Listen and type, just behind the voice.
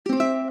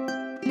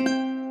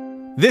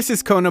This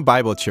is Kona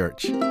Bible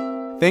Church.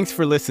 Thanks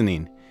for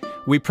listening.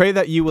 We pray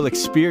that you will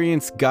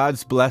experience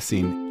God's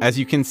blessing as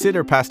you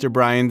consider Pastor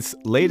Brian's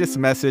latest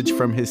message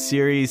from his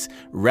series,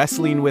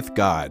 Wrestling with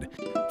God,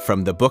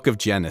 from the book of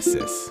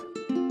Genesis.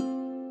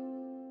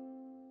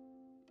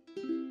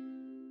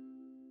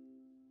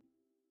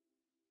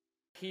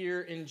 Here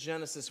in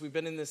Genesis, we've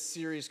been in this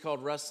series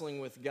called Wrestling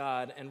with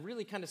God, and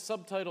really kind of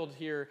subtitled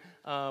here,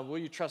 Will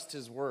You Trust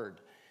His Word?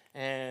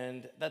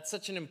 And that's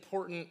such an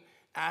important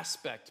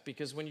aspect,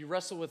 because when you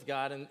wrestle with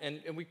God,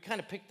 and we kind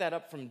of picked that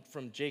up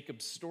from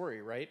Jacob's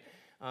story, right?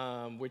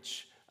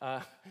 Which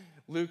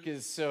Luke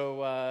is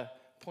so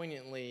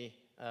poignantly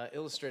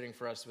illustrating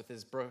for us with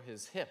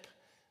his hip.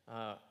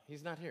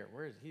 He's not here.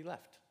 Where is he? He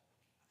left.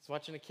 He's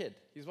watching a kid.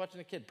 He's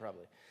watching a kid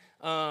probably.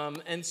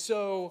 But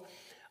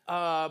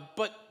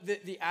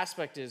the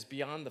aspect is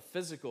beyond the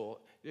physical.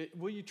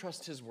 Will you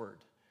trust His Word?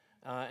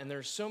 And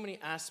there's so many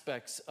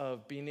aspects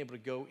of being able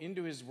to go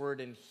into His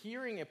Word and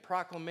hearing a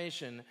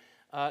proclamation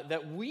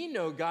that we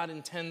know God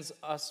intends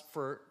us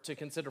to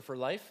consider for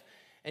life,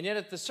 and yet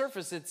at the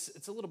surface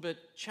it's a little bit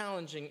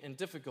challenging and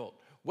difficult.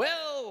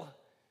 Well,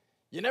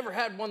 you never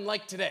had one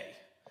like today.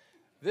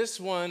 This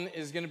one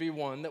is going to be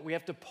one that we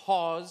have to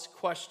pause,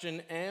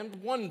 question, and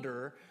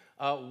wonder,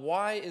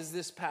 why is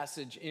this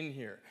passage in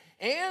here?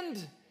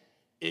 And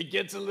it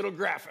gets a little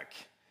graphic.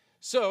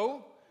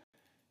 So,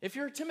 if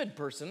you're a timid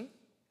person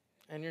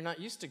and you're not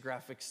used to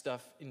graphic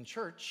stuff in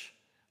church,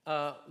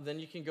 then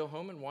you can go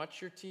home and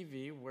watch your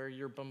TV where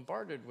you're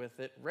bombarded with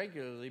it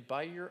regularly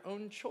by your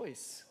own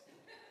choice.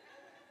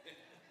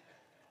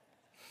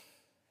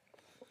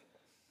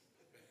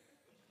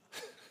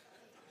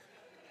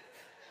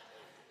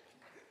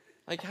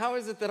 Like, how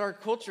is it that our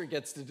culture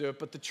gets to do it,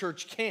 but the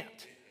church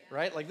can't,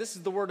 right? Like, this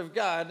is the Word of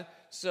God,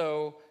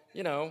 so,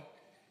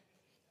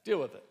 deal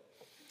with it.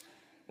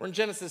 We're in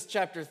Genesis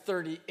chapter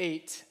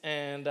 38,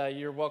 and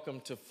you're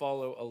welcome to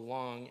follow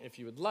along if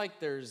you would like.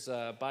 There's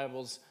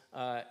Bibles.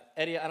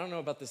 Eddie, I don't know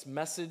about this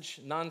message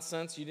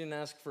nonsense. You didn't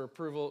ask for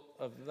approval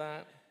of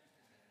that.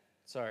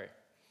 Sorry.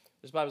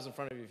 There's Bibles in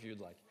front of you if you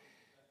would like.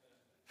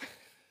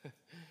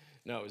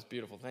 No, it was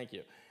beautiful. Thank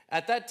you.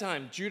 At that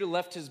time, Judah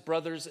left his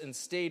brothers and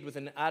stayed with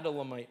an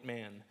Adullamite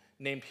man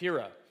named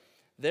Hira.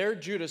 There,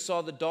 Judah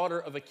saw the daughter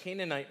of a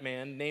Canaanite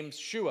man named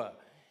Shua.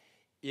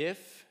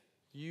 If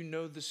you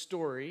know the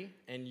story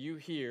and you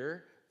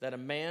hear that a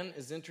man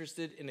is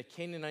interested in a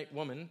Canaanite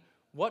woman,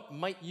 what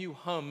might you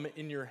hum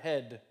in your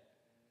head?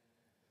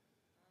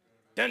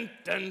 Dun,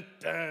 dun,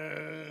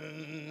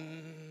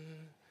 dun.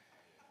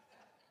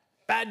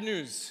 Bad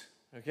news,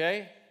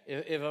 okay?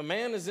 If a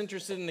man is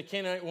interested in a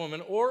Canaanite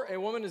woman or a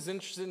woman is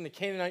interested in a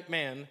Canaanite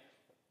man,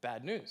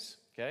 bad news,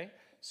 okay?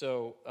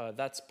 So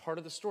that's part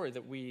of the story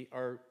that we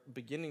are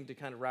beginning to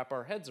kind of wrap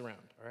our heads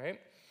around, all right?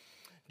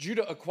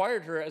 Judah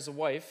acquired her as a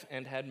wife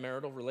and had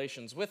marital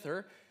relations with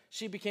her.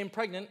 She became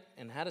pregnant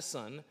and had a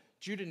son.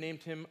 Judah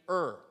named him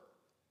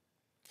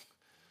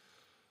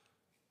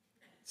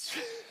It's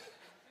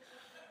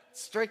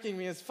striking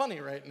me as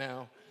funny right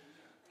now.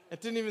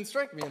 It didn't even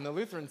strike me in the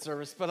Lutheran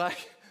service, but I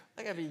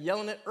gotta be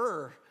yelling at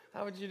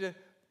How would you do?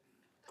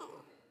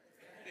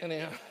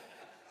 Anyhow,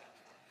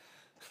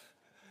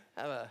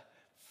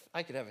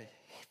 I could have a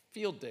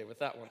field day with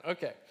that one.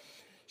 Okay.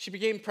 She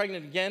became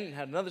pregnant again and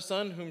had another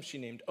son whom she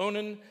named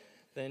Onan.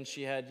 Then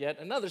she had yet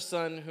another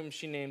son whom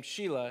she named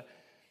Shelah.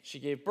 She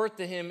gave birth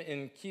to him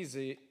in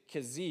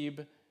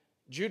Kezib.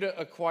 Judah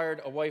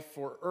acquired a wife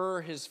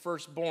for his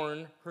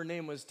firstborn. Her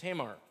name was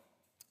Tamar.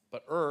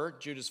 But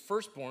Judah's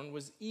firstborn,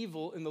 was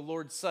evil in the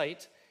Lord's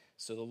sight,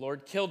 so the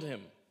Lord killed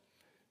him.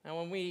 Now,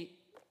 when we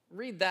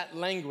read that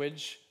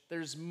language,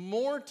 there's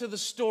more to the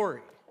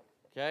story,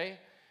 okay,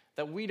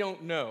 that we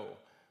don't know.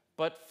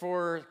 But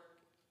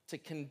to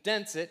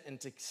condense it and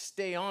to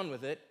stay on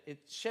with it,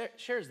 it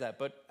shares that.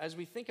 But as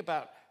we think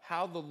about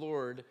how the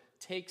Lord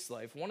takes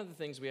life, one of the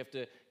things we have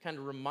to kind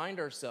of remind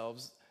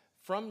ourselves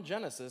from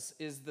Genesis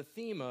is the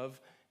theme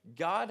of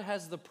God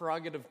has the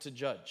prerogative to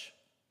judge.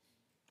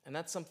 And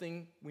that's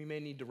something we may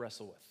need to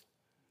wrestle with,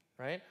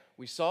 right?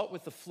 We saw it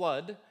with the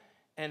flood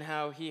and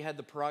how he had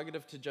the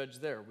prerogative to judge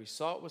there. We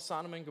saw it with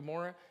Sodom and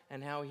Gomorrah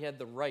and how he had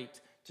the right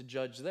to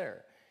judge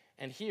there.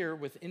 And here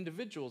with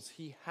individuals,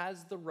 he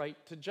has the right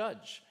to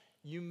judge.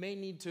 You may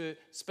need to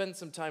spend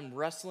some time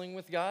wrestling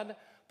with God,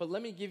 but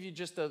let me give you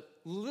just a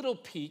little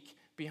peek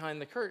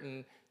behind the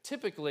curtain.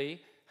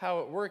 Typically, how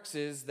it works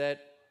is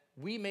that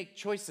we make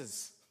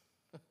choices.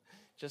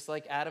 Just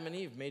like Adam and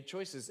Eve made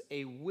choices,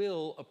 a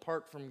will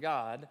apart from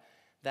God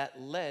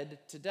that led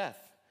to death.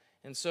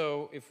 And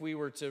so if we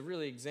were to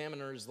really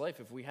examine Ur's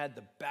life, if we had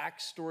the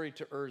backstory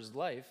to Ur's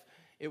life,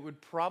 it would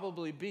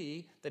probably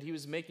be that he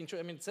was making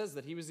choices. I mean, it says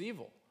that he was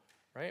evil,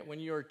 right? When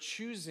you're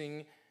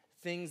choosing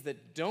things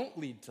that don't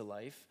lead to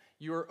life,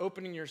 you're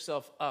opening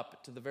yourself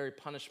up to the very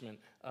punishment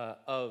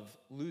of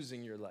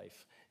losing your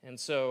life. And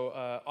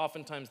so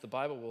oftentimes the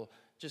Bible will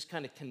just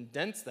kind of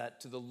condense that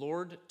to the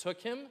Lord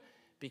took him,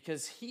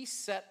 because he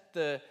set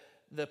the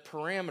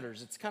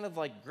parameters. It's kind of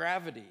like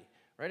gravity,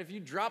 right? If you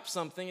drop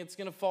something, it's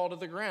going to fall to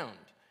the ground.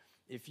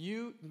 If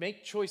you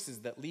make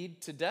choices that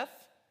lead to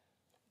death,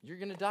 you're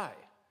going to die.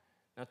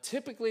 Now,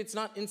 typically, it's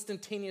not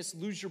instantaneous,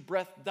 lose your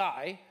breath,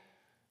 die.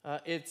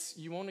 It's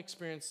you won't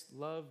experience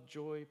love,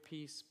 joy,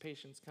 peace,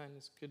 patience,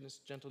 kindness, goodness,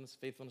 gentleness,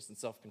 faithfulness, and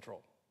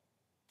self-control.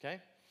 Okay?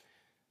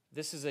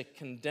 This is a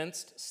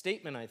condensed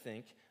statement, I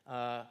think.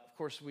 Of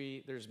course,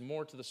 there's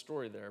more to the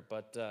story there,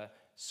 but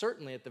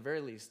certainly, at the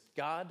very least,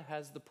 God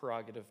has the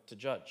prerogative to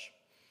judge.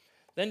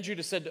 Then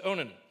Judah said to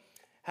Onan,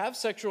 "Have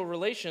sexual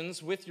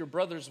relations with your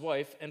brother's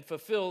wife and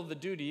fulfill the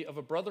duty of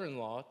a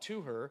brother-in-law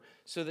to her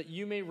so that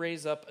you may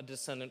raise up a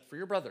descendant for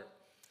your brother."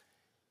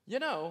 You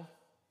know,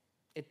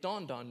 it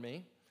dawned on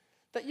me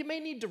that you may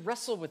need to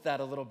wrestle with that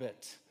a little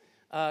bit.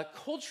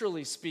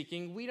 Culturally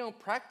speaking, we don't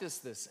practice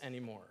this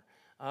anymore.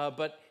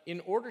 But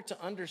in order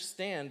to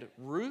understand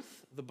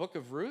Ruth, the book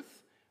of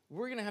Ruth,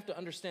 we're going to have to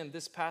understand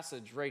this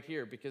passage right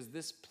here because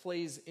this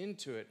plays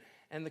into it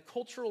and the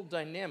cultural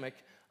dynamic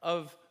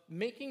of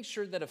making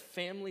sure that a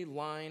family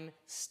line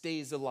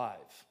stays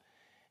alive.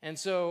 And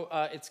so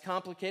it's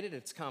complicated,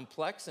 it's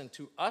complex, and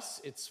to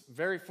us it's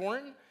very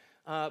foreign,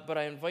 but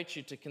I invite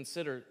you to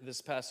consider this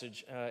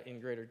passage in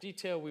greater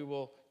detail. We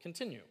will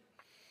continue.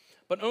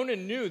 But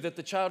Onan knew that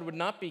the child would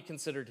not be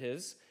considered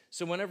his,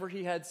 so whenever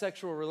he had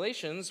sexual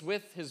relations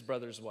with his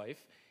brother's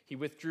wife, he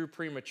withdrew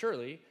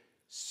prematurely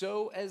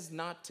so as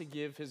not to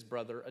give his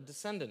brother a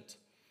descendant.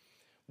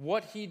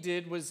 What he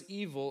did was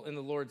evil in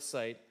the Lord's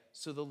sight,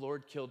 so the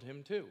Lord killed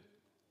him too.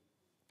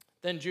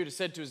 Then Judah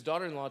said to his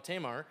daughter-in-law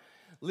Tamar,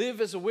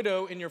 "Live as a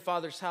widow in your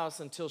father's house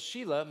until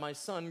Shelah, my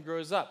son,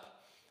 grows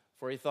up."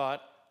 For he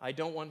thought, "I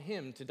don't want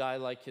him to die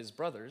like his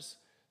brothers."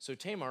 So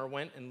Tamar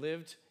went and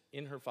lived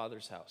in her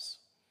father's house.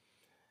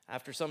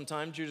 After some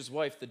time, Judah's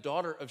wife, the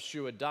daughter of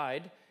Shua,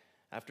 died.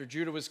 After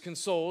Judah was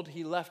consoled,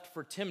 he left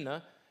for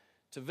Timnah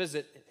to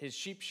visit his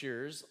sheep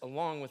shearers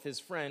along with his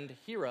friend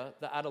Hira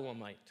the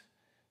Adullamite.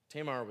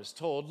 Tamar was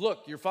told,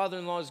 "Look, your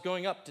father-in-law is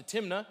going up to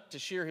Timnah to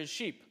shear his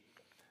sheep."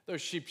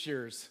 Those sheep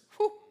shearers,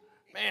 whew,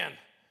 man,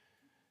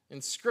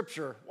 in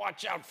Scripture,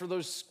 watch out for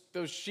those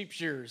sheep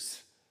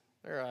shearers.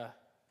 They're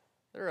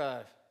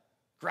a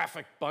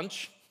graphic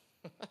bunch.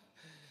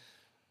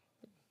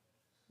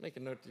 Make a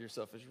note to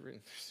yourself as you're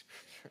reading through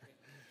Scripture.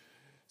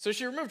 So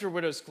she removed her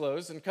widow's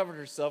clothes and covered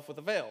herself with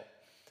a veil.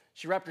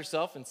 She wrapped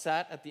herself and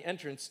sat at the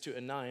entrance to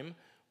Enaim,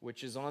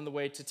 which is on the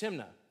way to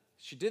Timnah.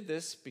 She did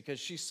this because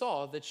she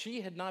saw that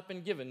she had not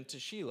been given to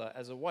Shelah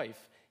as a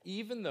wife,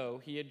 even though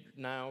he had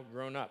now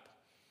grown up.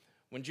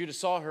 When Judah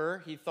saw her,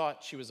 he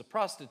thought she was a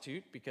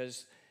prostitute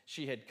because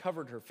she had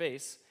covered her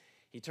face.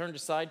 He turned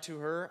aside to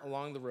her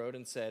along the road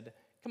and said,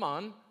 "Come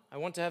on, I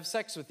want to have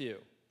sex with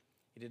you."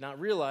 He did not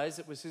realize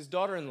it was his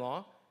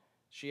daughter-in-law.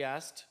 She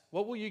asked,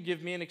 "What will you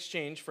give me in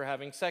exchange for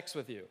having sex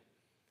with you?"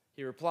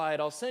 He replied,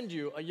 "I'll send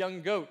you a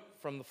young goat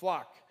from the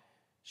flock."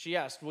 She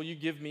asked, "Will you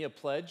give me a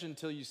pledge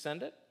until you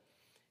send it?"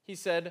 He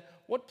said,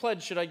 "What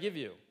pledge should I give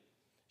you?"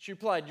 She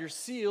replied, "Your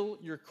seal,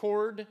 your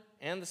cord,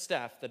 and the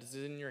staff that is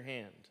in your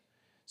hand."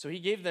 So he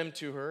gave them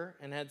to her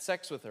and had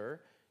sex with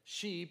her.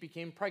 She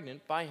became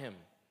pregnant by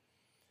him.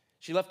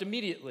 She left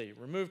immediately,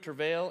 removed her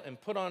veil,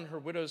 and put on her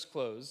widow's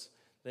clothes.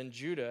 Then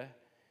Judah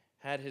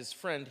had his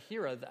friend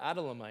Hira the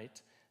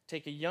Adullamite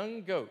take a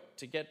young goat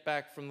to get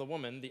back from the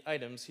woman the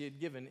items he had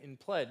given in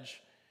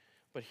pledge.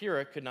 But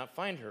Hira could not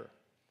find her.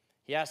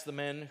 He asked the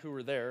men who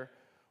were there,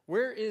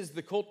 "Where is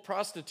the cult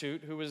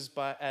prostitute who was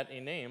at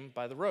Enaim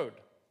by the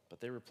road?"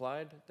 But they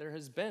replied, "There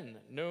has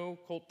been no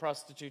cult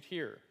prostitute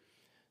here."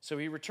 So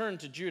he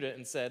returned to Judah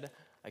and said,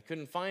 "I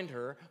couldn't find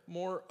her.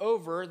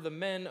 Moreover, the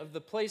men of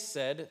the place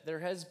said, 'There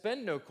has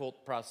been no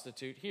cult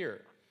prostitute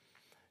here.'"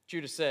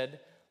 Judah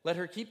said, "Let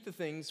her keep the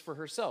things for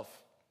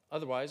herself.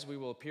 Otherwise, we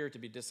will appear to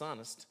be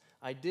dishonest.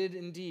 I did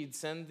indeed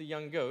send the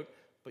young goat,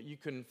 but you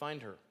couldn't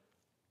find her."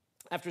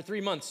 After 3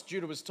 months,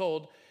 Judah was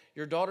told,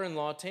 "Your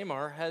daughter-in-law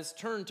Tamar has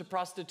turned to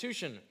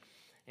prostitution,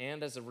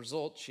 and as a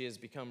result, she has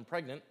become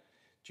pregnant."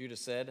 Judah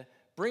said,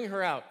 "Bring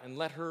her out and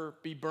let her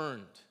be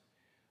burned."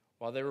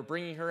 While they were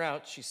bringing her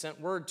out, she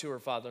sent word to her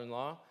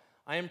father-in-law,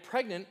 "I am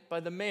pregnant by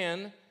the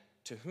man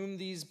to whom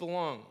these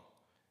belong."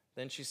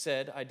 Then she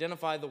said,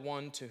 "Identify the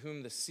one to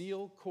whom the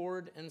seal,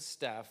 cord, and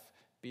staff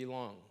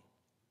belong."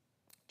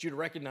 Judah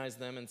recognized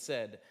them and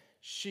said,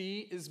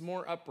 "She is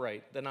more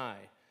upright than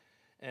I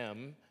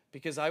am,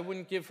 because I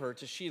wouldn't give her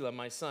to Shelah,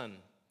 my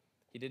son."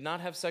 He did not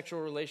have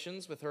sexual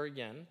relations with her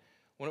again.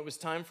 When it was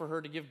time for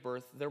her to give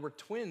birth, there were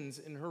twins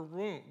in her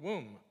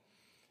womb.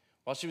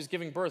 While she was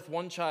giving birth,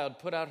 one child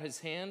put out his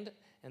hand,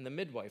 and the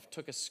midwife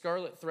took a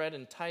scarlet thread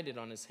and tied it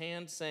on his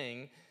hand,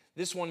 saying,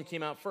 "This one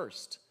came out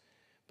first."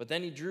 But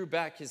then he drew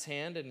back his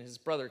hand, and his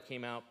brother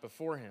came out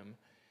before him.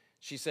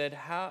 She said,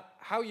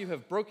 How you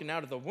have broken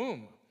out of the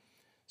womb."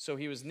 So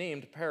he was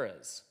named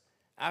Perez.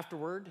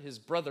 Afterward, his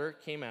brother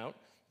came out,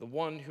 the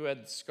one who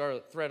had the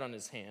scarlet thread on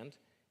his hand,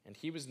 and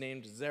he was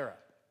named Zerah.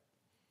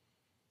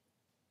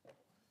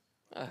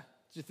 Did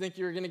you think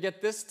you were going to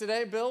get this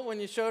today, Bill, when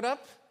you showed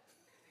up?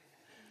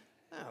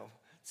 No.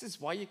 This is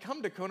why you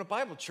come to Kona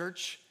Bible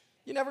Church.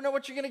 You never know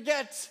what you're going to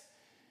get.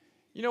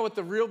 You know what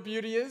the real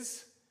beauty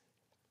is?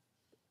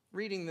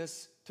 reading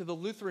this to the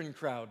Lutheran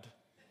crowd.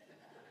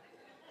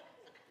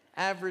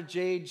 Average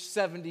age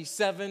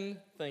 77,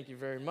 thank you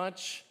very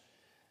much.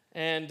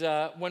 And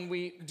when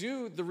we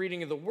do the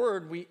reading of the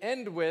word, we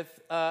end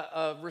with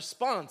a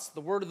response,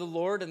 the word of the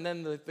Lord, and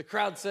then the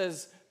crowd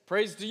says,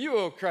 "Praise to you,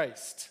 O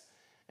Christ."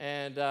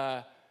 And,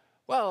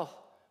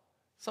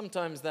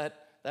 sometimes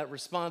that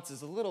response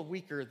is a little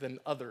weaker than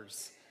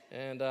others.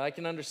 And I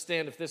can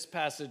understand if this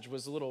passage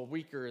was a little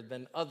weaker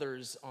than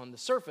others on the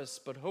surface,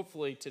 but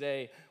hopefully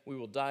today we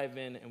will dive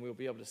in and we'll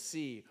be able to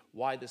see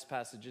why this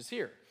passage is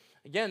here.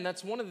 Again,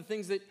 that's one of the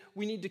things that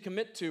we need to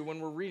commit to when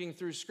we're reading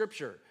through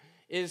Scripture,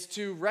 is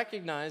to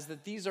recognize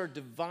that these are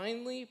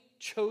divinely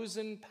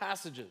chosen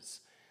passages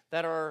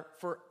that are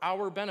for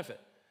our benefit,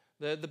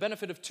 the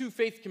benefit of two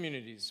faith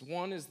communities.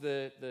 One is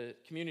the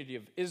community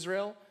of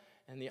Israel,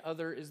 and the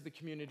other is the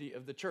community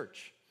of the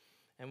church.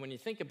 And when you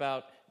think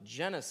about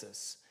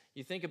Genesis,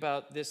 you think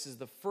about this as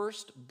the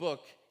first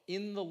book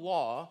in the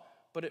law,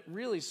 but it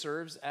really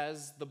serves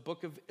as the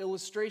book of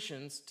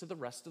illustrations to the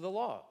rest of the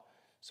law.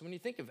 So when you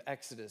think of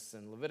Exodus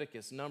and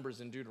Leviticus, Numbers,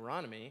 and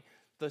Deuteronomy,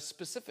 the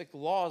specific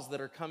laws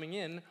that are coming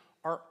in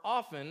are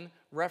often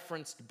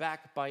referenced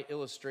back by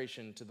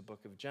illustration to the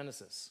book of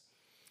Genesis.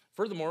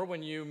 Furthermore,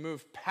 when you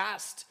move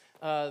past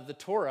the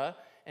Torah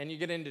and you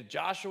get into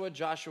Joshua,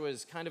 Joshua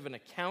is kind of an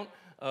account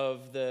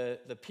of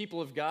the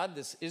people of God,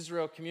 this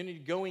Israel community,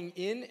 going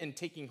in and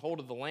taking hold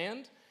of the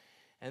land.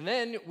 And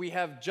then we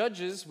have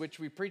Judges, which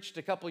we preached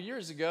a couple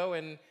years ago,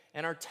 and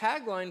our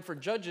tagline for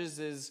Judges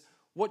is,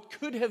 "What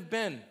could have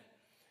been?"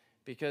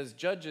 Because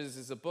Judges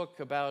is a book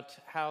about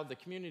how the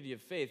community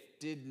of faith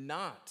did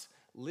not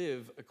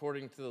live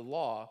according to the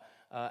law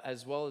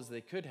as well as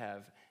they could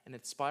have, and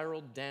it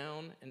spiraled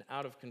down and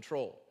out of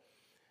control.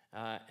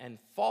 And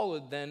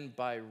followed then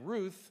by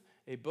Ruth,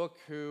 a book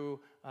who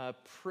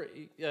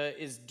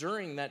is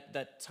during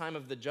that time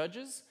of the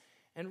Judges,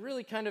 and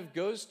really kind of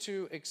goes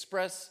to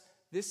express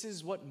this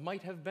is what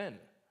might have been.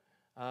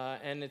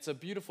 And it's a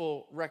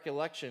beautiful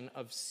recollection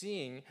of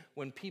seeing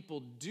when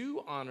people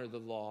do honor the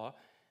law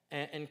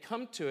and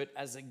come to it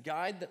as a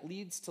guide that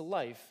leads to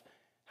life,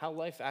 how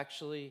life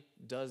actually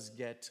does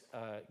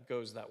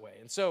goes that way.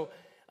 And so,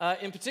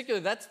 in particular,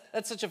 that's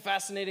such a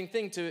fascinating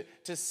thing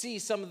to see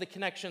some of the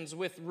connections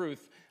with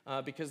Ruth,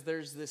 because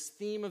there's this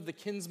theme of the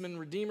kinsman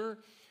redeemer,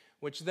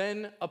 which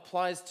then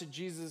applies to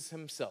Jesus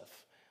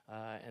himself.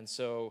 And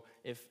so,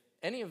 if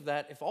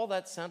all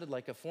that sounded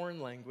like a foreign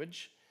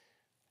language,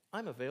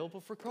 I'm available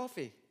for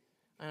coffee.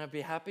 And I'd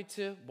be happy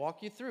to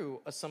walk you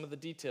through some of the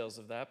details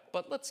of that.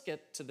 But let's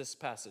get to this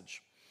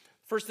passage.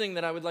 First thing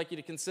that I would like you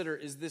to consider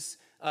is this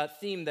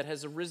theme that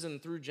has arisen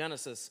through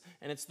Genesis,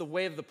 and it's the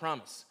way of the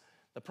promise.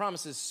 The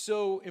promise is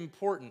so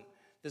important.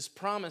 This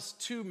promise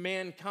to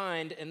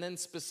mankind, and then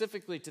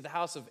specifically to the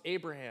house of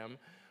Abraham,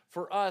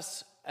 for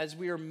us, as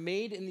we are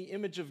made in the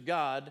image of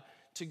God,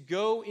 to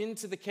go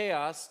into the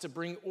chaos, to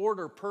bring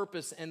order,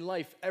 purpose, and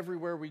life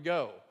everywhere we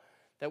go.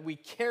 That we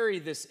carry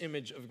this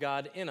image of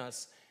God in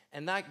us,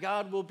 and that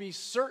God will be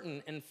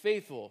certain and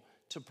faithful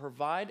to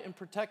provide and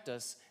protect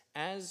us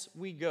as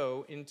we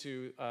go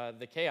into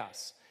the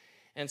chaos.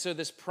 And so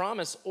this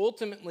promise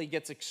ultimately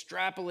gets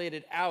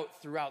extrapolated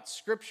out throughout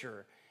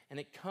Scripture, and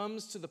it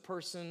comes to the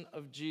person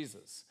of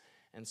Jesus.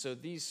 And so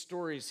these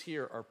stories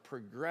here are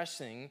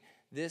progressing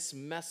this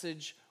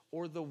message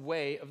or the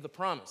way of the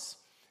promise.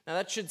 Now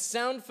that should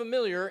sound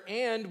familiar,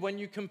 and when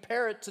you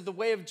compare it to the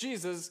way of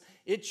Jesus,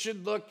 it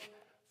should look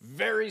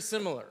very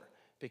similar.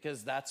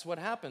 Because that's what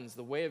happens.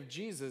 The way of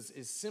Jesus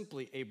is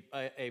simply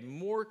a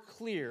more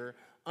clear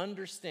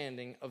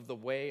understanding of the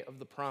way of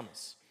the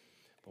promise.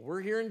 But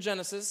we're here in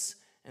Genesis,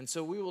 and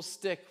so we will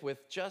stick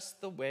with just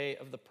the way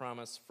of the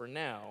promise for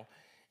now.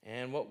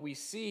 And what we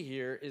see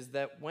here is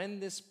that when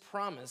this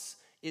promise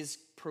is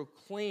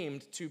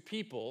proclaimed to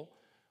people,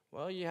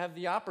 well, you have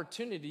the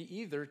opportunity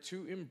either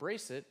to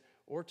embrace it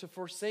or to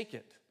forsake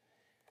it.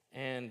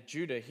 And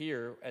Judah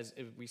here, as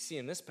we see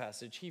in this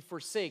passage, he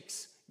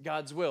forsakes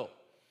God's will.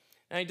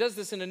 And he does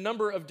this in a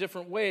number of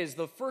different ways.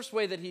 The first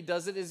way that he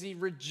does it is he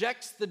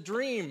rejects the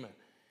dream.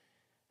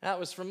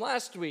 That was from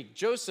last week.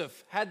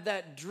 Joseph had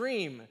that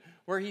dream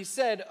where he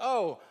said,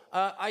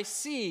 I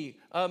see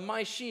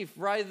my sheaf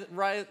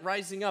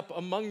rising up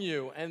among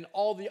you and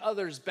all the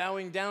others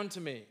bowing down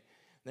to me.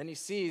 Then he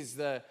sees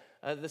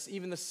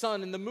even the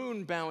sun and the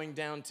moon bowing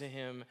down to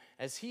him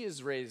as he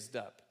is raised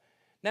up.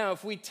 Now,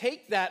 if we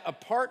take that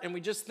apart and we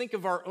just think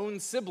of our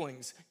own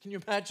siblings, can you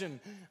imagine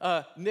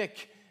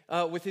Nick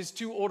with his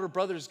two older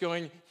brothers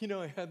going,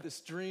 I had this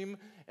dream,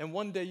 and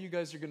one day you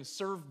guys are going to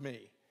serve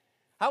me.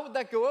 How would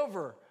that go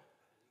over?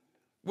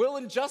 Will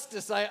and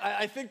Justice,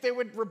 I think they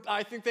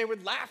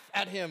would laugh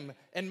at him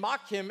and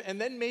mock him, and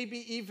then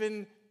maybe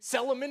even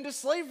sell him into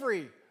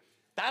slavery.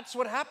 That's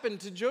what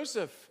happened to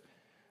Joseph.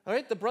 All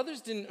right, the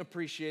brothers didn't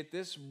appreciate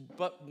this,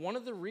 but one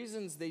of the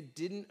reasons they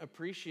didn't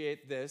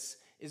appreciate this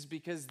is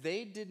because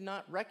they did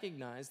not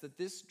recognize that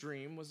this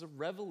dream was a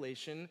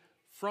revelation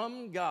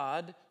from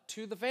God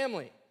to the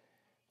family.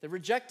 They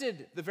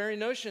rejected the very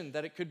notion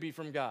that it could be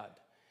from God.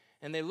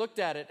 And they looked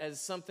at it as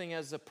something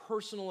as a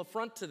personal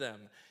affront to them.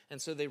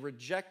 And so they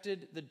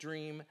rejected the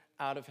dream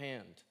out of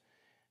hand.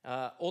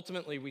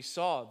 Ultimately, we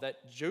saw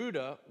that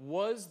Judah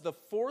was the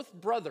fourth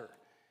brother.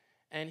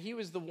 And he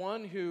was the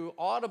one who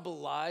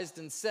audibilized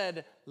and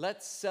said,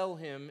 let's sell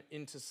him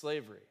into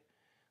slavery.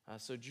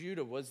 So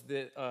Judah was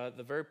the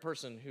very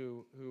person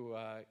who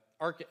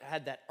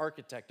had that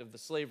architect of the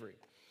slavery.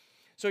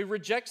 So he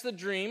rejects the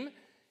dream,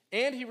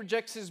 and he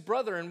rejects his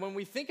brother. And when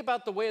we think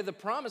about the way of the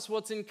promise, well,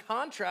 it's in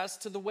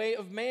contrast to the way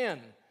of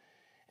man.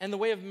 And the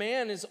way of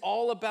man is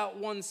all about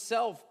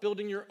oneself,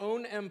 building your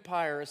own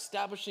empire,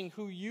 establishing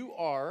who you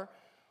are.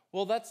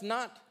 Well, that's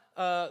not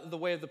the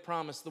way of the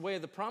promise. The way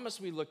of the promise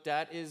we looked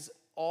at is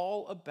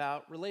all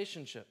about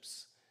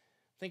relationships.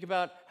 Think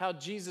about how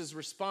Jesus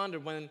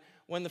responded when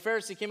the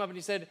Pharisee came up and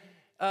he said,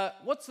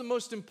 what's the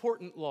most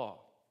important law?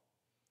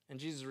 And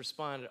Jesus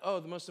responded,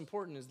 the most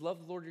important is love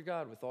the Lord your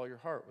God with all your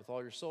heart, with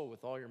all your soul,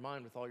 with all your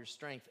mind, with all your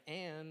strength,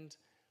 and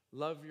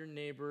love your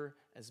neighbor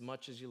as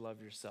much as you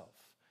love yourself.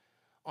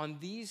 On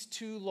these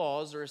two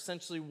laws are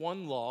essentially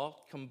one law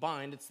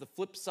combined. It's the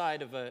flip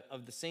side of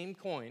the same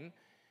coin.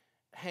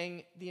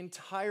 Hang the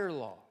entire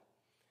law.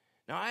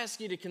 Now, I ask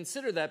you to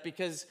consider that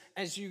because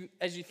as you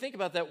think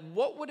about that,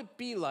 what would it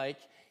be like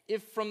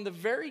if from the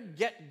very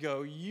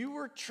get-go you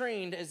were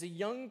trained as a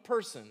young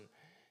person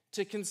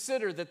to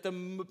consider that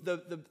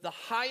the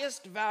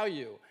highest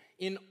value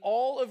in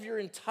all of your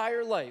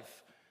entire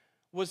life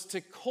was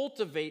to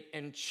cultivate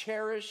and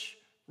cherish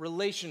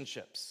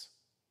relationships?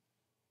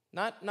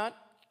 Not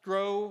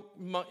grow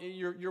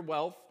your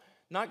wealth,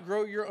 not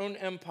grow your own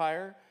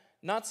empire,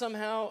 not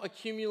somehow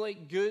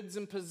accumulate goods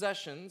and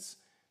possessions.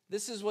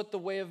 This is what the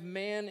way of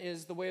man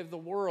is, the way of the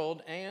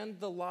world, and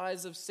the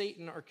lies of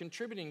Satan are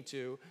contributing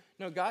to.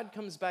 No, God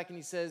comes back and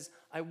he says,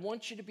 I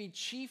want you to be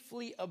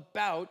chiefly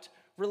about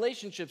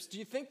relationships. Do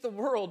you think the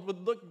world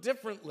would look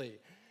differently?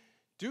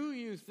 Do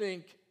you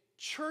think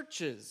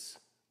churches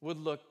would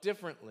look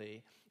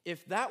differently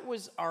if that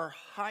was our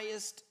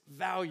highest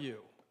value?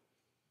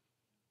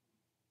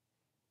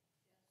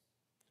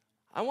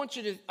 I want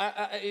you to,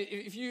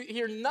 if you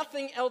hear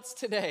nothing else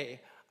today,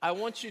 I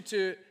want you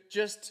to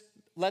just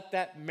let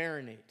that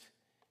marinate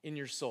in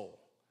your soul.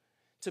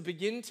 To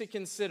begin to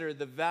consider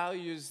the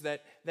values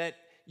that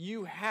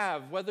you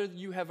have, whether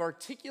you have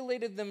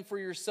articulated them for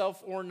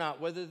yourself or not,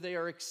 whether they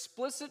are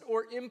explicit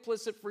or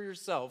implicit for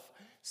yourself,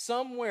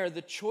 somewhere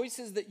the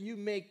choices that you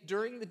make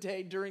during the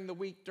day, during the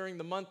week, during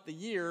the month, the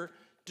year,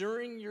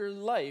 during your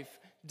life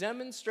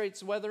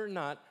demonstrates whether or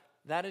not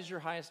that is your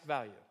highest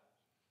value.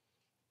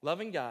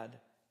 Loving God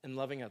and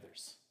loving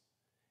others.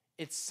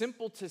 It's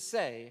simple to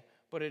say,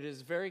 but it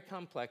is very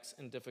complex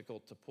and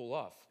difficult to pull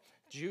off.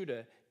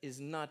 Judah is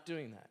not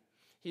doing that.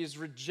 He is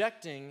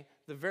rejecting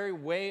the very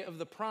way of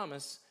the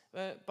promise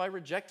by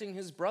rejecting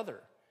his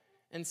brother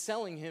and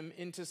selling him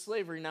into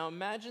slavery. Now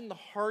imagine the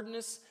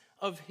hardness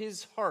of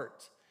his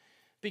heart.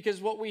 Because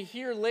what we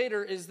hear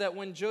later is that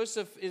when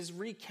Joseph is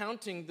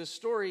recounting the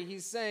story,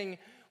 he's saying,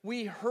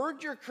 we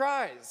heard your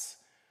cries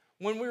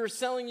when we were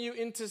selling you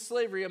into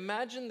slavery.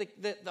 Imagine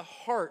the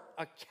heart,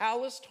 a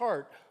calloused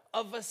heart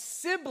of a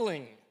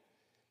sibling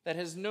that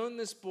has known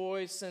this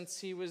boy since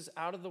he was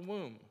out of the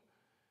womb.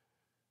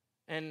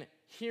 And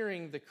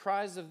hearing the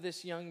cries of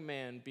this young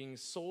man being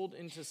sold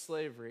into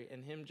slavery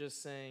and him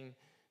just saying,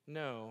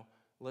 no,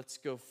 let's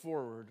go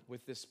forward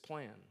with this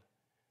plan.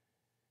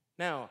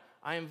 Now,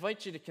 I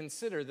invite you to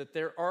consider that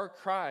there are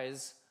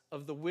cries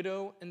of the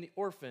widow and the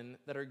orphan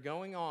that are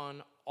going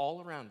on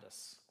all around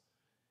us.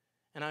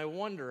 And I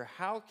wonder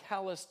how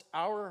calloused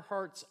our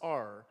hearts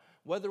are,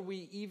 whether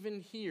we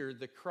even hear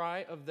the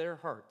cry of their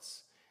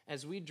hearts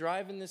as we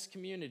drive in this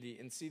community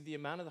and see the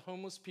amount of the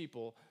homeless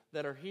people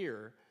that are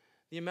here,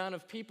 the amount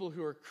of people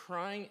who are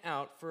crying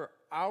out for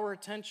our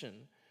attention,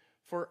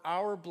 for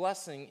our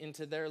blessing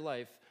into their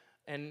life,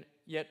 and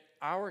yet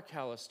our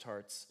calloused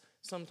hearts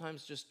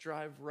sometimes just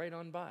drive right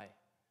on by.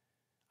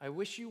 I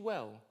wish you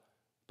well,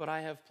 but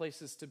I have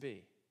places to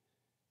be.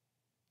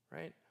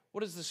 Right?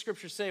 What does the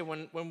scripture say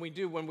when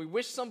we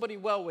wish somebody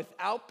well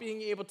without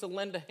being able to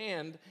lend a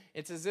hand?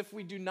 It's as if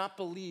we do not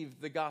believe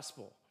the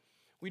gospel.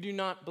 We do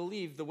not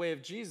believe the way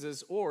of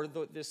Jesus or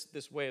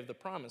this way of the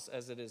promise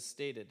as it is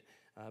stated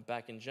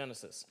back in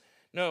Genesis.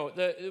 No,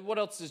 what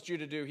else does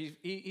Judah do?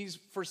 He's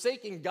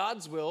forsaking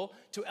God's will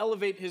to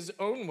elevate his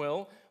own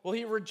will. Well,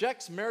 he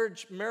rejects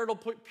marital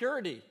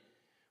purity.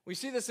 We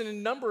see this in a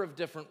number of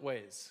different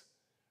ways,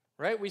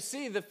 right? We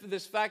see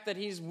this fact that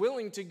he's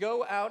willing to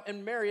go out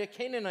and marry a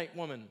Canaanite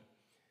woman.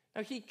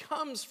 Now, he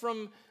comes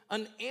from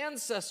an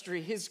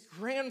ancestry, his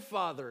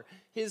grandfather,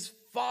 his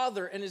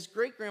father, and his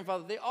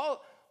great-grandfather.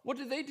 What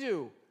did they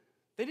do?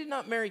 They did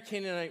not marry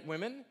Canaanite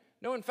women.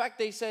 No, in fact,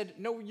 they said,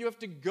 no, you have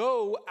to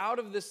go out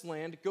of this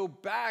land, go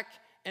back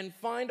and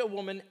find a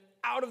woman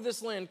out of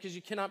this land because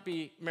you cannot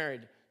be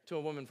married to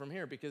a woman from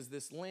here because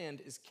this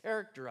land is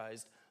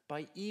characterized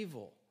by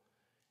evil.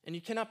 And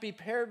you cannot be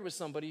paired with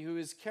somebody who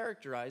is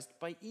characterized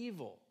by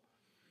evil.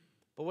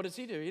 But what does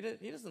he do?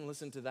 He doesn't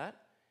listen to that.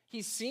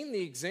 He's seen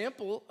the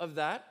example of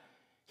that.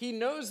 He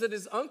knows that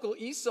his uncle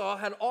Esau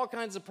had all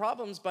kinds of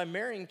problems by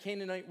marrying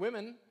Canaanite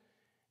women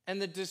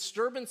and the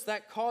disturbance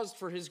that caused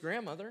for his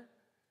grandmother.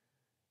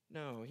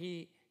 No,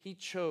 he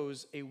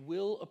chose a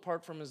will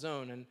apart from his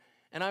own.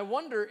 And I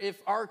wonder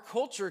if our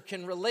culture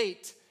can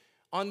relate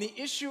on the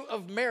issue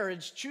of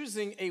marriage,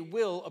 choosing a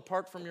will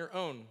apart from your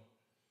own.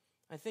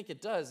 I think it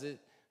does.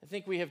 I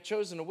think we have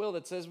chosen a will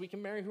that says we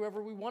can marry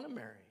whoever we want to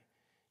marry.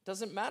 It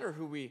doesn't matter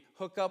who we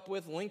hook up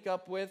with, link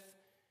up with.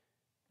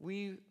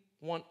 We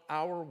want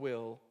our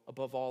will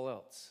above all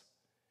else.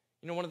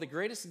 You know, one of the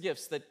greatest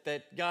gifts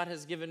that God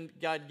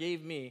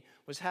gave me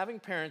was having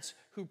parents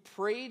who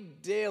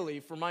prayed daily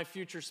for my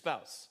future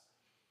spouse.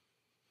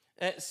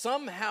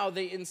 Somehow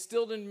they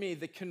instilled in me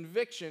the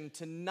conviction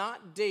to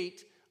not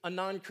date a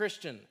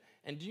non-Christian.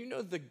 And do you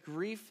know the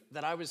grief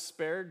that I was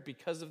spared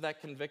because of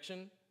that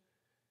conviction?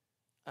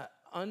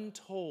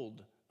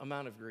 Untold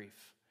amount of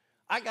grief.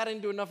 I got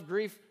into enough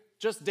grief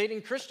just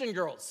dating Christian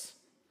girls,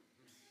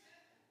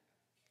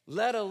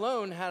 let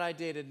alone had I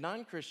dated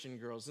non-Christian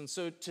girls. And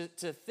so to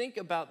think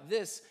about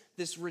this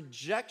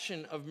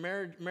rejection of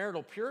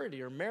marital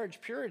purity or marriage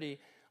purity,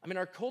 I mean,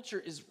 our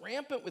culture is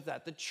rampant with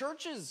that. The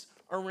churches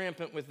are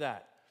rampant with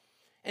that.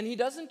 And he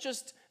doesn't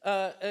just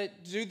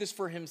do this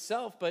for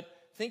himself, but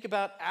think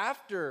about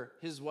after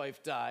his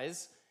wife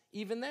dies,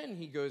 even then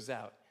he goes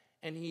out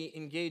and he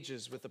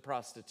engages with the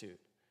prostitute.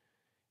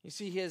 You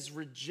see, he has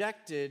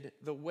rejected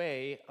the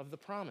way of the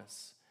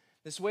promise.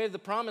 This way of the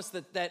promise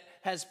that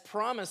has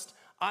promised,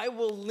 I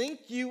will link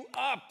you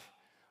up.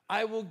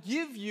 I will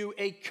give you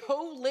a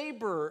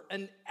co-laborer.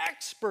 An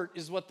expert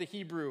is what the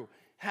Hebrew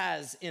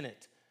has in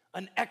it.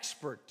 An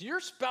expert. Do your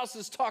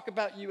spouses talk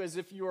about you as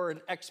if you are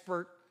an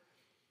expert?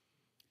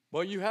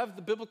 Well, you have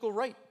the biblical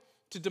right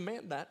to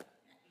demand that.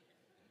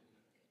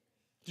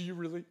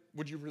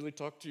 Would you really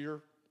talk to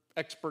your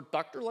expert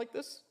doctor like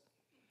this?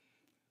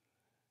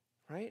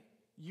 Right?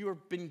 You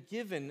have been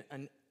given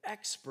an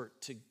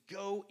expert to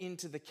go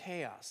into the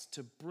chaos,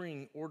 to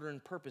bring order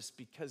and purpose,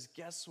 because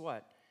guess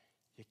what?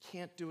 You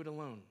can't do it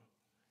alone.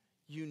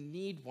 You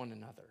need one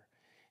another.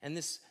 And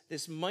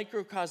this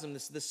microcosm,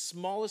 this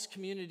smallest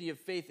community of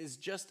faith is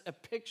just a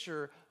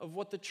picture of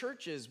what the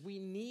church is. We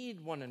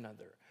need one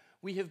another.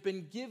 We have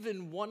been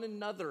given one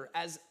another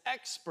as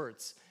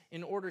experts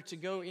in order to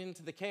go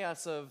into the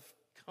chaos of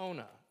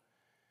Kona,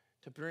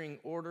 to bring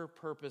order,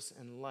 purpose,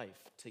 and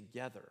life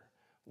together.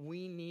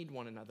 We need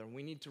one another.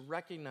 We need to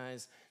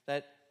recognize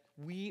that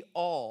we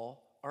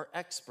all are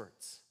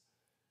experts.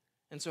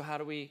 And so how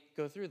do we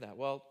go through that?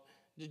 Well,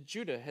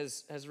 Judah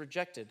has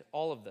rejected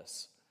all of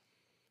this.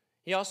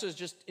 He also has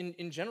just,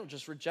 in general,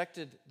 just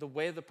rejected the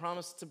way of the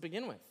promise to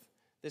begin with,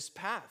 this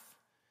path.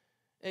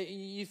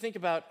 You think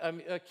about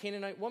a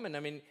Canaanite woman.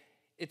 I mean,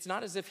 it's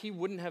not as if he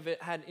wouldn't have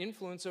had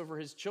influence over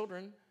his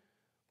children,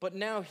 but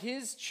now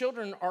his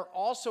children are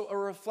also a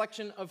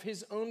reflection of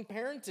his own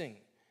parenting.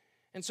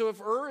 And so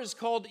if is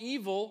called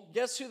evil,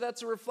 guess who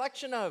that's a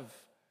reflection of?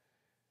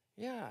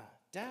 Yeah,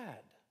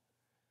 dad,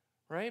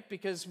 right?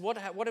 Because what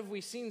have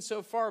we seen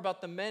so far about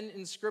the men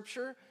in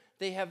Scripture?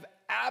 They have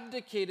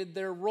abdicated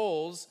their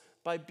roles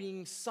by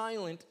being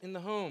silent in the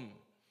home.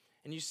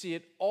 And you see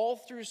it all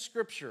through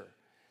Scripture,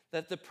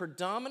 that the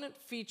predominant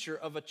feature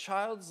of a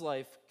child's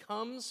life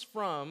comes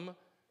from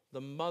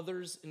the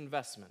mother's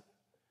investment,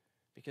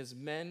 because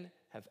men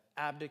have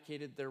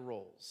abdicated their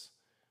roles.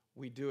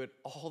 We do it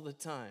all the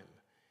time.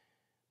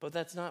 But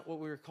that's not what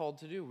we were called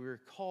to do. We were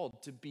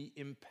called to be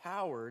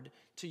empowered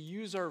to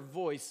use our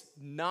voice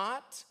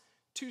not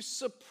to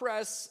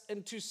suppress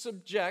and to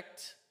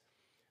subject,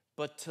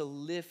 but to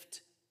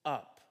lift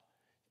up,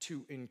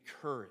 to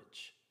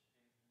encourage.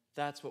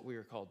 That's what we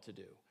are called to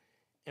do.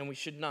 And we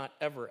should not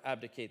ever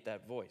abdicate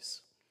that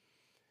voice.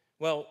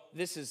 Well,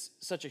 this is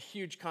such a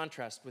huge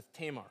contrast with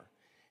Tamar.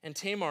 And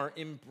Tamar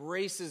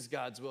embraces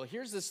God's will.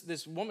 Here's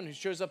this woman who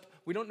shows up.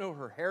 We don't know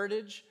her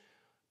heritage.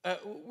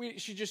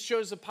 She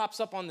just pops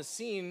up on the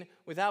scene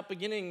without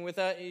beginning with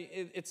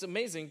it's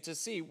amazing to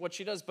see what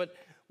she does. But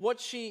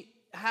what she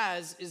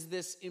has is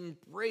this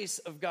embrace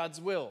of God's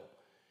will.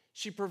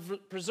 She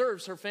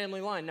preserves her family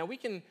line. Now we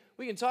can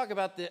talk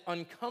about the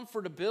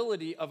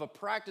uncomfortability of a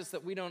practice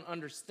that we don't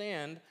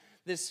understand.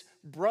 This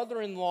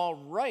brother-in-law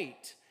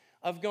right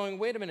of going,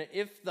 wait a minute,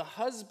 if the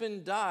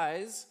husband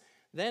dies,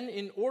 then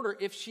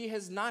if she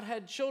has not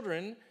had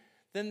children,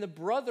 then the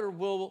brother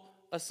will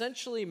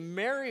essentially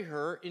marry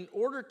her in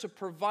order to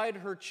provide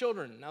her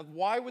children. Now,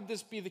 why would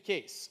this be the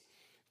case?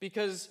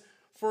 Because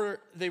for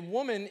the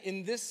woman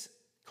in this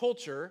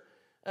culture,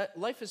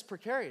 life is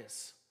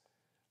precarious.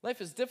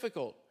 Life is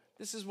difficult.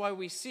 This is why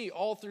we see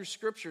all through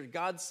Scripture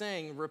God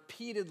saying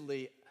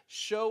repeatedly,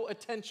 show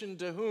attention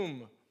to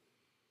whom?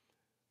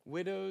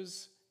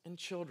 Widows and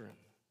children.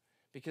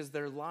 Because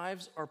their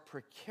lives are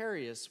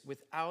precarious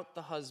without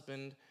the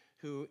husband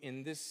who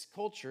in this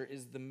culture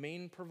is the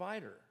main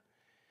provider.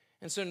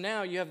 And so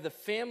now you have the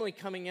family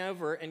coming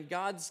over and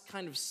God's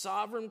kind of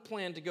sovereign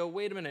plan to go,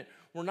 wait a minute,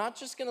 we're not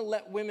just going to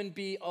let women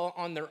be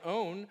on their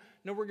own.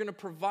 No, we're going to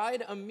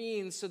provide a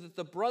means so that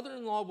the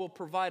brother-in-law will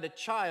provide a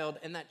child,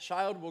 and that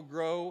child will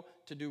grow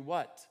to do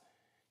what?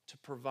 to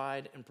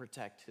provide and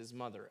protect his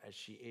mother as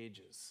she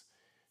ages.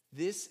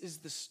 This is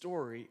the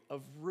story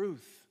of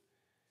Ruth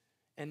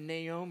and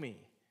Naomi.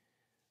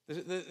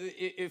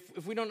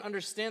 If we don't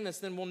understand this,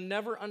 then we'll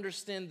never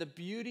understand the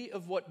beauty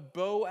of what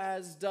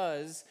Boaz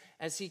does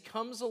as he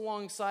comes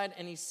alongside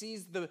and he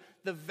sees the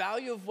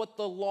value of what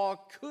the law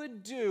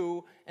could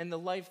do and the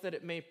life that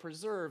it may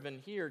preserve.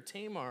 And here,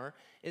 Tamar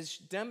is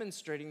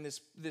demonstrating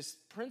this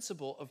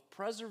principle of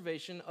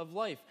preservation of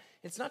life.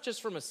 It's not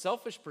just from a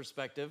selfish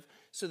perspective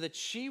so that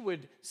she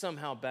would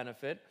somehow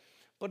benefit,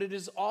 but it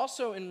is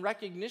also in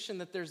recognition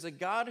that there's a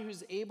God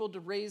who's able to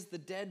raise the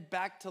dead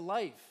back to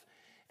life.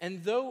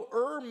 And though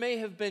may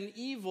have been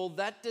evil,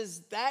 that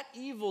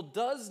evil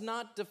does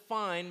not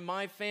define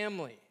my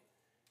family.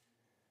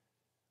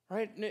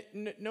 Right?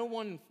 No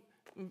one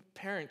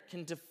parent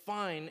can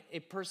define a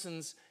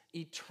person's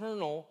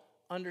eternal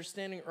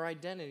understanding or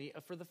identity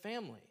for the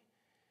family.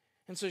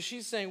 And so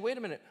she's saying, wait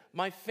a minute,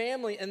 my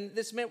family, and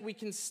this meant we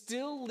can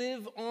still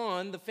live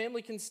on, the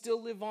family can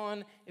still live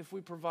on if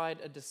we provide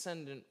a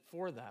descendant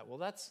for that. Well,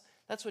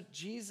 that's what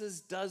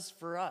Jesus does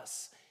for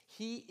us.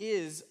 He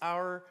is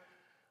our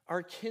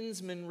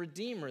kinsman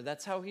redeemer.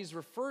 That's how he's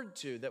referred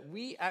to. That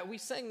we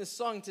sang this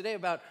song today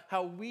about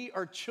how we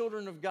are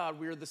children of God.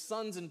 We are the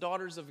sons and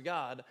daughters of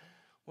God.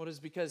 Well, it is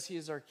because he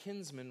is our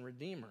kinsman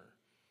redeemer.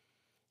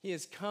 He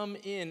has come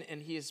in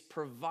and he has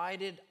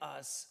provided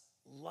us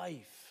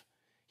life.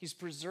 He's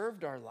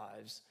preserved our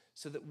lives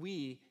so that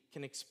we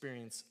can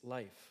experience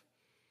life.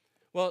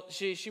 Well,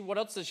 she what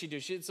else does she do?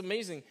 It's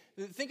amazing.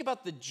 Think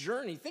about the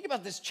journey. Think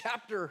about this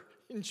chapter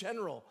in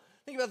general.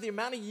 Think about the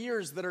amount of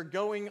years that are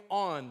going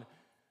on.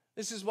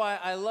 This is why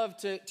I love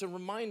to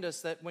remind us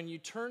that when you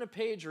turn a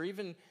page, or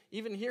even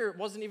here, it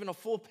wasn't even a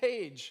full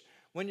page.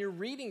 When you're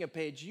reading a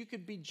page, you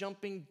could be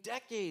jumping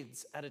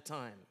decades at a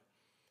time.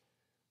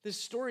 This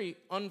story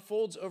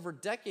unfolds over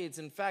decades.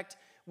 In fact,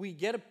 we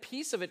get a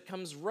piece of it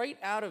comes right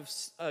out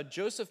of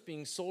Joseph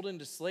being sold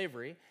into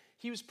slavery.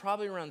 He was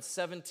probably around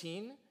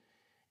 17,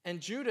 and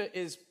Judah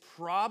is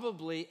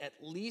probably at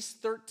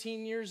least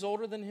 13 years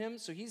older than him,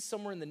 so he's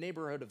somewhere in the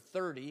neighborhood of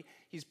 30.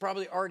 He's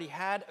probably already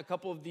had a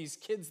couple of these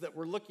kids that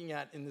we're looking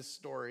at in this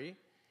story.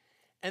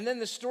 And then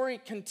the story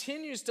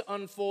continues to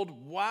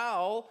unfold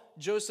while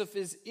Joseph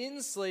is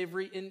in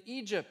slavery in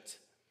Egypt,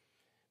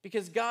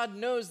 because God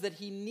knows that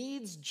he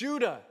needs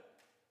Judah.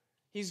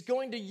 He's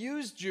going to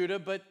use Judah,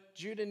 but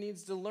Judah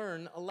needs to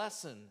learn a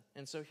lesson.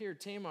 And so here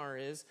Tamar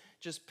is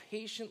just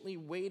patiently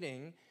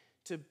waiting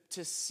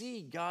to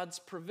see God's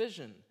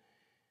provision.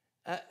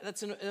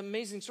 That's an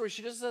amazing story.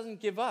 She just doesn't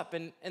give up.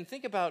 And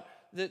think about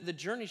the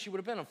journey she would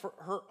have been on. For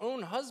her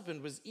own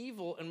husband was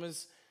evil and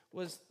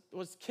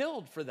was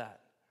killed for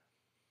that.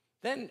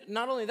 Then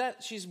not only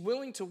that, she's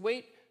willing to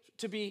wait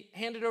to be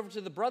handed over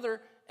to the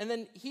brother, and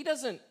then he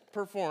doesn't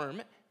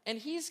perform, and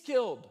he's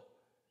killed.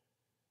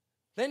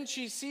 Then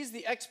she sees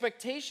the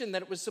expectation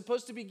that it was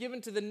supposed to be given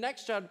to the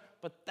next child,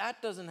 but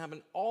that doesn't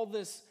happen. All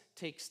this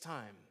takes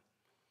time.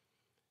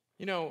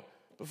 You know,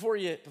 before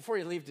you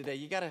leave today,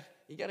 you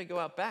gotta go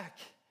out back,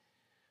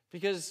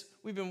 because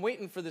we've been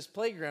waiting for this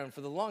playground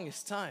for the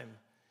longest time,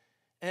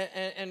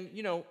 and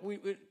you know,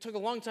 it took a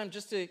long time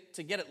just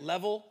to get it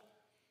level.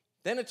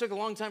 Then it took a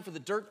long time for the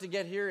dirt to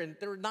get here, and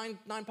there were nine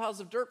piles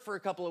of dirt for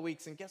a couple of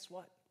weeks. And guess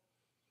what?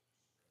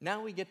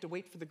 Now we get to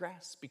wait for the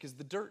grass because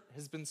the dirt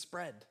has been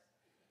spread.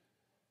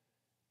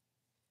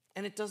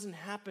 And it doesn't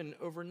happen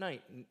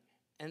overnight.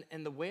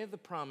 And the way of the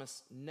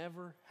promise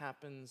never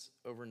happens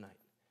overnight.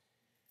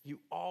 You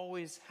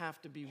always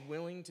have to be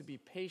willing to be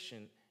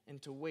patient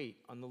and to wait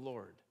on the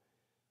Lord.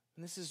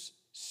 And this is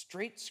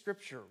straight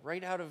scripture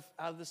right out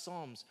of the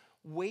Psalms.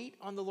 Wait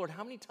on the Lord.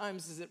 How many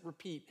times does it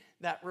repeat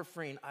that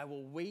refrain? I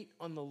will wait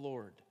on the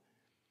Lord.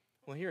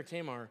 Well, here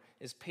Tamar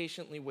is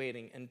patiently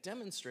waiting and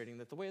demonstrating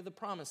that the way of the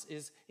promise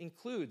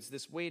includes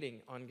this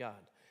waiting on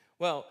God.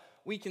 Well,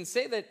 we can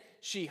say that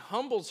she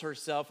humbles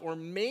herself, or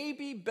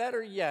maybe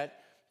better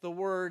yet, the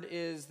word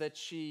is that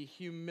she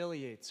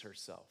humiliates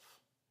herself.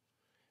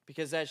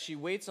 Because as she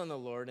waits on the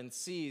Lord and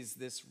sees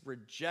this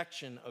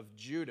rejection of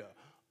Judah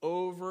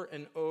over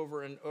and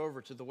over and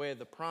over to the way of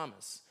the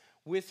promise,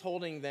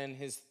 withholding then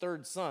his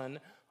third son,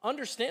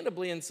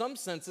 understandably in some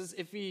senses,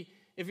 if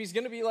he's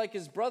going to be like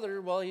his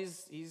brother, well,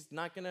 he's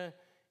going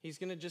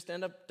to just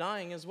end up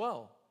dying as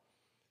well.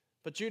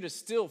 But Judah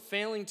still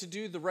failing to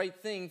do the right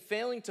thing,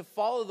 failing to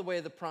follow the way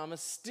of the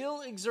promise,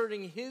 still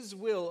exerting his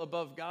will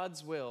above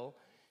God's will,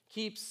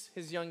 keeps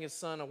his youngest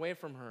son away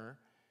from her.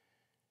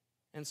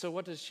 And so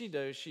what does she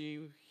do?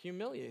 She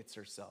humiliates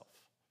herself,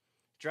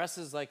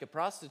 dresses like a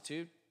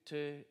prostitute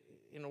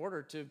in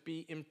order to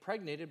be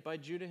impregnated by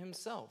Judah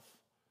himself.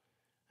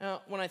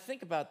 Now, when I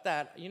think about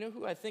that, you know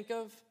who I think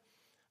of?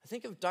 I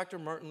think of Dr.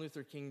 Martin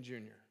Luther King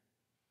Jr.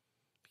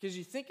 Because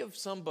you think of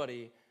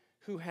somebody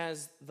who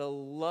has the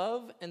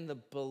love and the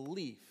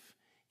belief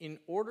in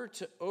order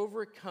to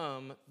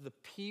overcome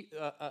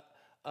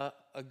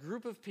a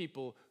group of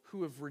people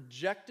who have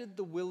rejected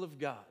the will of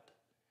God.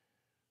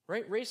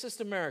 Right?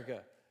 Racist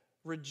America,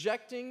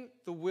 rejecting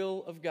the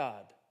will of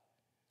God.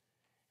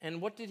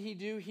 And what did he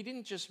do? He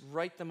didn't just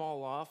write them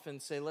all off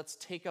and say, let's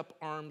take up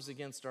arms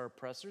against our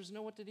oppressors.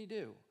 No, what did he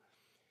do?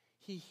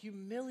 He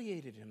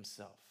humiliated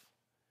himself.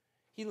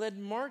 He led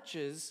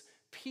marches,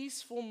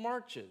 peaceful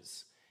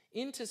marches,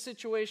 into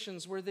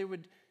situations where they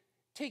would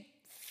take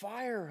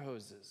fire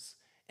hoses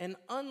and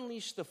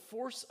unleash the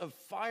force of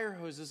fire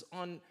hoses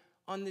on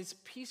this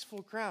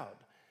peaceful crowd.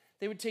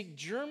 They would take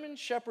German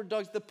Shepherd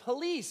dogs. The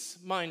police,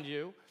 mind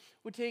you,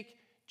 would take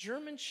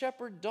German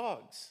Shepherd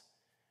dogs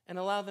and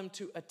allow them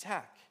to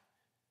attack.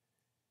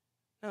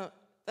 Now,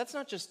 that's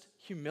not just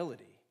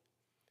humility.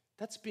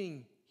 That's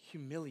being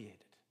humiliated.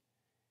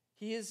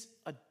 He is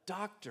a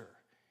doctor.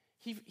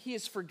 He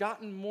has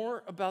forgotten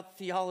more about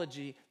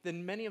theology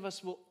than many of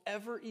us will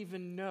ever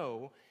even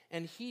know,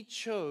 and he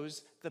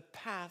chose the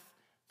path,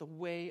 the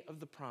way of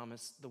the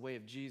promise, the way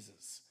of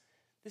Jesus.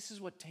 This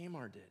is what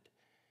Tamar did.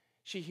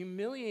 She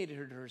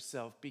humiliated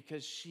herself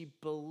because she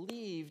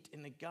believed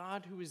in a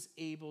God who is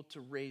able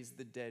to raise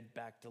the dead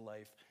back to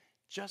life,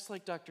 just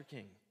like Dr.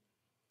 King.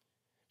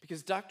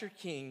 Because Dr.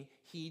 King,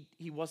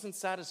 he wasn't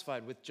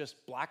satisfied with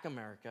just black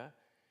America.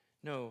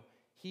 No,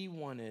 he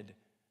wanted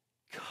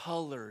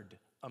colored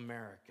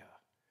America.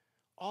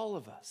 All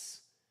of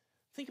us.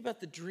 Think about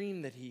the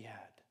dream that he had.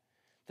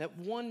 That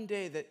one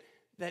day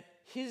that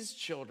his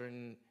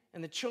children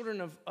and the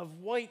children of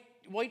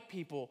white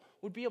people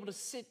would be able to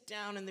sit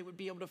down and they would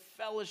be able to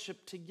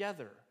fellowship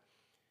together.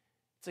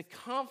 It's a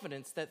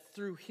confidence that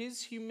through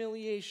his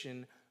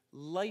humiliation,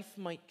 life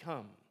might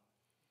come.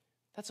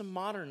 That's a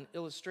modern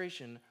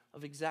illustration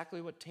of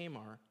exactly what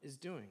Tamar is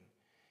doing.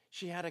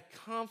 She had a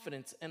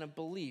confidence and a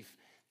belief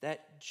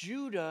that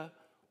Judah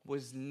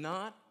was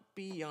not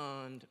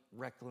beyond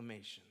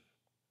reclamation.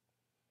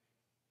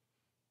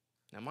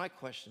 Now, my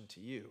question to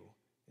you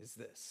is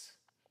this.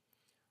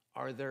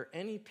 Are there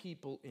any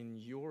people in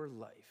your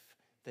life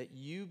that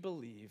you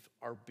believe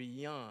are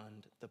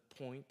beyond the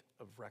point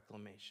of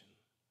reclamation?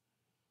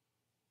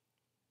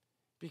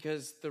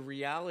 Because the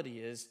reality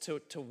is,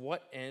 to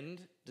what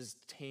end does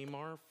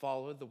Tamar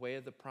follow the way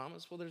of the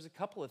promise? Well, there's a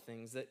couple of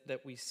things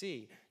that we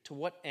see. To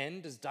what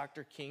end does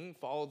Dr. King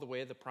follow the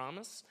way of the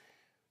promise?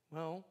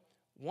 Well,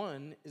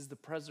 one is the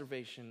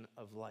preservation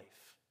of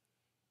life.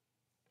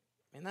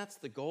 And that's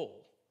the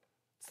goal.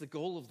 It's the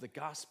goal of the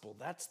gospel.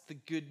 That's the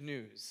good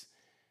news.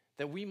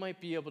 That we might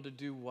be able to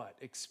do what?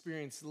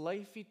 Experience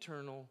life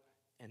eternal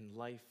and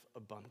life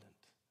abundant.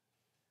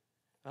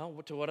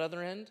 Well, to what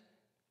other end?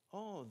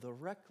 Oh, the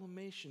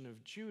reclamation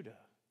of Judah.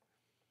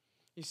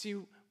 You see,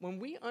 when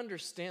we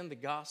understand the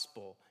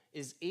gospel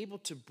is able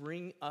to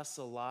bring us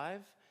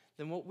alive,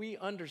 then what we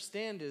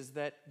understand is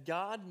that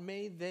God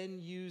may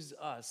then use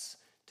us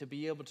to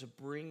be able to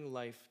bring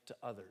life to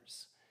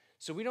others.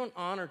 So we don't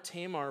honor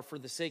Tamar for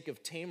the sake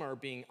of Tamar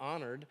being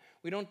honored.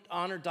 We don't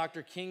honor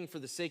Dr. King for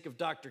the sake of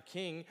Dr.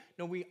 King.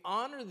 No, we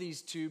honor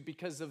these two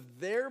because of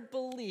their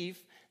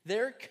belief,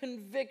 their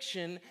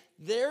conviction,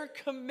 their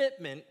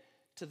commitment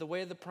to the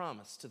way of the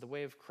promise, to the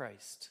way of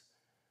Christ,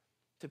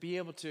 to be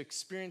able to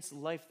experience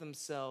life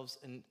themselves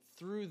and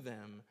through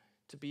them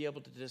to be able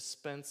to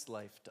dispense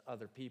life to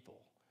other people.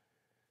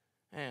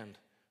 And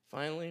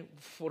finally,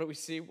 what do we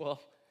see?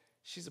 Well,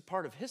 she's a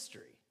part of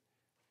history.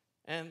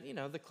 And,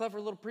 the clever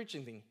little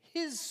preaching thing,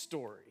 his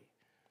story,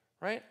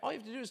 right? All you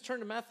have to do is turn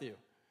to Matthew.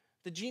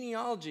 The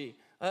genealogy,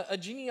 a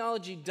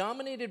genealogy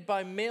dominated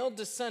by male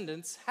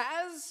descendants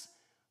has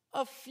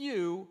a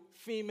few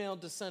female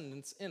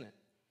descendants in it.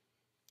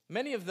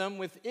 Many of them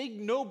with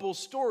ignoble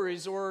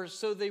stories, or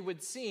so they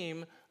would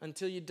seem,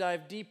 until you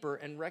dive deeper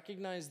and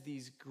recognize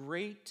these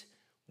great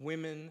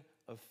women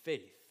of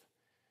faith.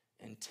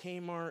 And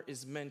Tamar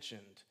is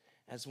mentioned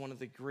as one of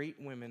the great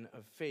women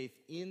of faith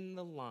in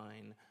the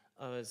line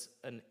as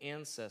an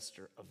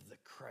ancestor of the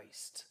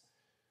Christ.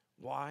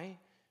 Why?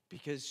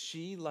 Because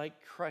she,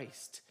 like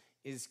Christ,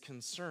 is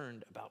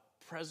concerned about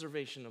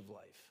preservation of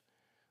life,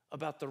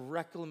 about the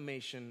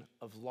reclamation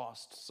of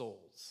lost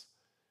souls.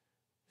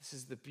 This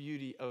is the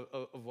beauty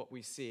of what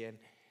we see.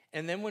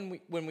 And then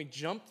when we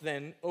jump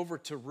then over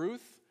to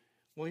Ruth,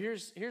 well,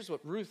 here's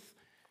what Ruth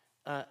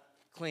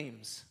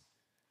claims.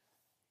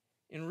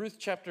 In Ruth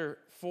chapter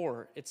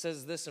 4, it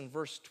says this in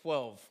verse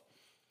 12.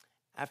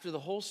 After the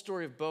whole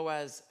story of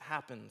Boaz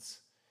happens,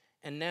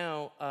 and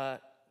now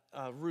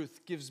Ruth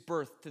gives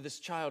birth to this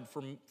child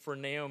for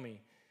Naomi.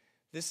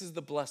 This is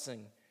the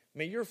blessing.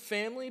 May your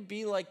family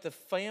be like the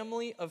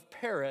family of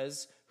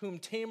Perez, whom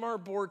Tamar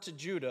bore to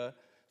Judah,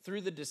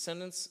 through the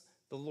descendants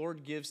the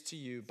Lord gives to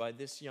you by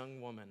this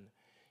young woman.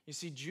 You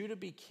see, Judah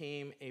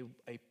became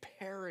a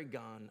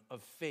paragon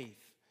of faith.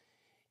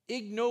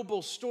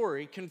 Ignoble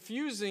story,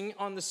 confusing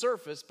on the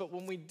surface, but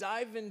when we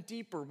dive in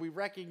deeper, we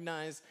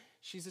recognize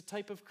she's a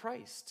type of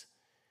Christ.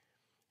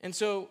 And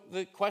so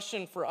the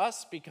question for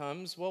us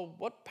becomes, well,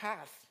 what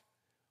path?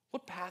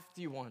 What path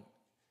do you want?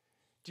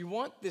 Do you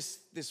want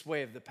this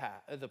way of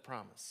the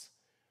promise?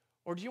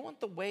 Or do you want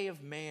the way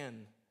of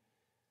man?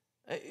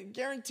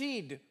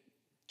 Guaranteed,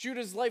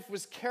 Judah's life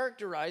was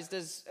characterized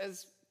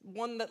as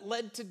one that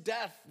led to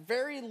death,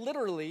 very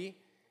literally,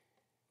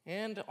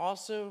 And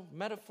also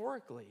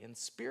metaphorically and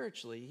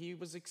spiritually, he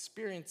was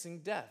experiencing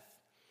death.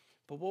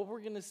 But what we're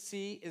going to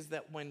see is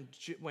that when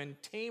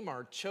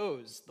Tamar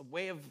chose the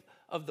way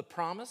of the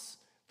promise,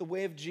 the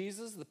way of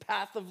Jesus, the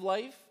path of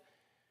life,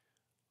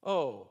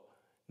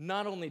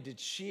 not only did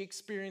she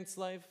experience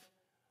life,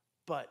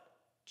 but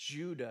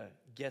Judah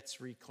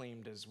gets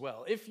reclaimed as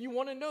well. If you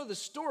want to know the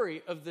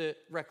story of the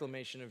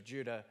reclamation of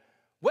Judah,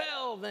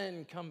 well,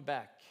 then come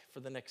back for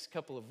the next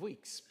couple of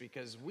weeks,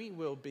 because we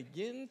will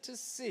begin to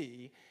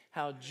see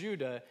how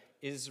Judah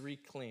is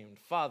reclaimed.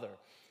 Father,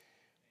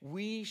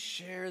 we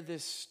share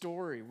this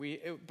story.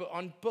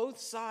 On both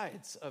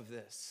sides of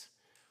this,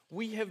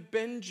 we have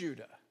been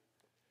Judah.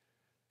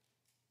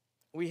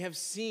 We have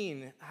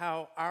seen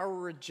how our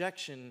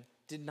rejection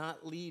did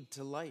not lead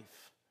to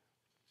life.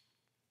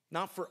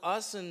 Not for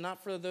us and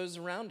not for those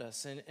around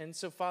us. And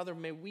so, Father,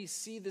 may we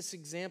see this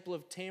example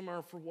of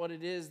Tamar for what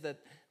it is, that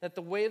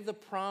the way of the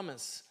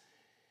promise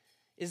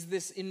is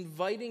this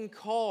inviting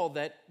call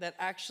that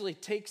actually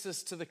takes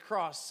us to the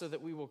cross so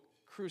that we will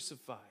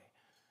crucify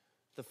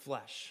the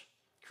flesh,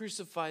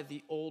 crucify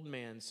the old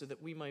man so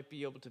that we might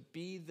be able to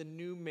be the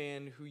new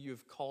man who you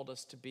have called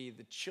us to be,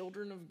 the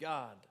children of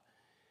God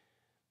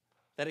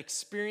that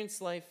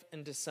experience life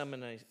and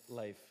disseminate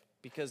life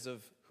because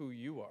of who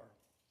you are.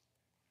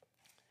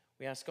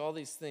 We ask all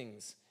these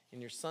things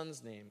in your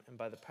Son's name and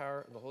by the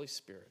power of the Holy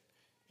Spirit.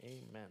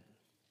 Amen.